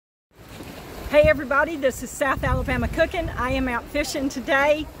Hey everybody, this is South Alabama Cooking. I am out fishing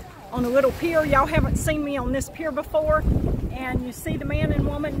today on a little pier. Y'all haven't seen me on this pier before. And you see the man and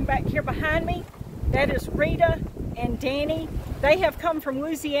woman back here behind me? That is Rita and Danny. They have come from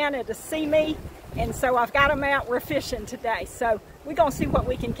Louisiana to see me, and so I've got them out. We're fishing today. So we're gonna see what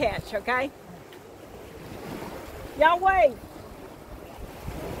we can catch, okay? Y'all wave.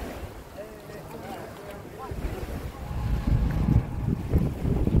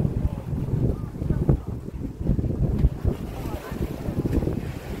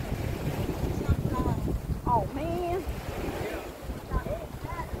 Oh man.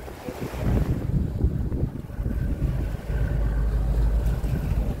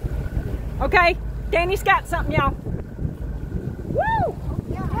 Okay, Danny's got something, y'all. Woo!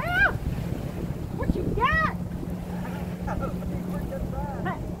 Yeah! What you got?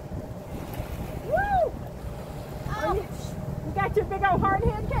 Woo! Oh, you got your big old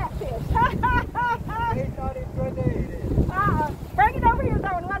hardhead catfish. He thought he was going to eat it. Bring it over here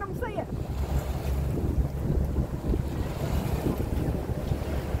though and let them see it.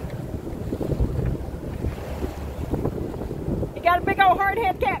 You got a big old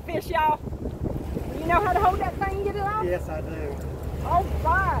hardhead catfish, y'all. You know how to hold that thing and get it off? Yes, I do. All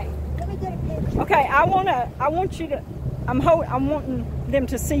right. Let me get a picture. Okay, I want you to, I'm wanting them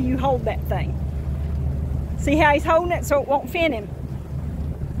to see you hold that thing. See how he's holding it so it won't fin him?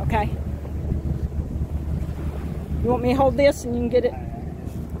 Okay. You want me to hold this and you can get it?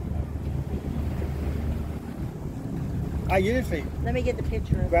 I usually Let me get the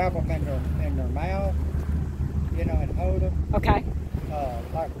picture of it. grab them in their mouth, you know, and hold them, Okay.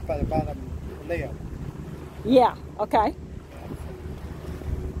 like by the bottom lip. Yeah, okay.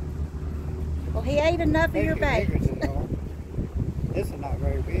 Well, he ate enough of your bait. This is not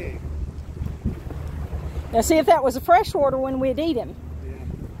very big. Now see if that was a freshwater one, we'd eat him.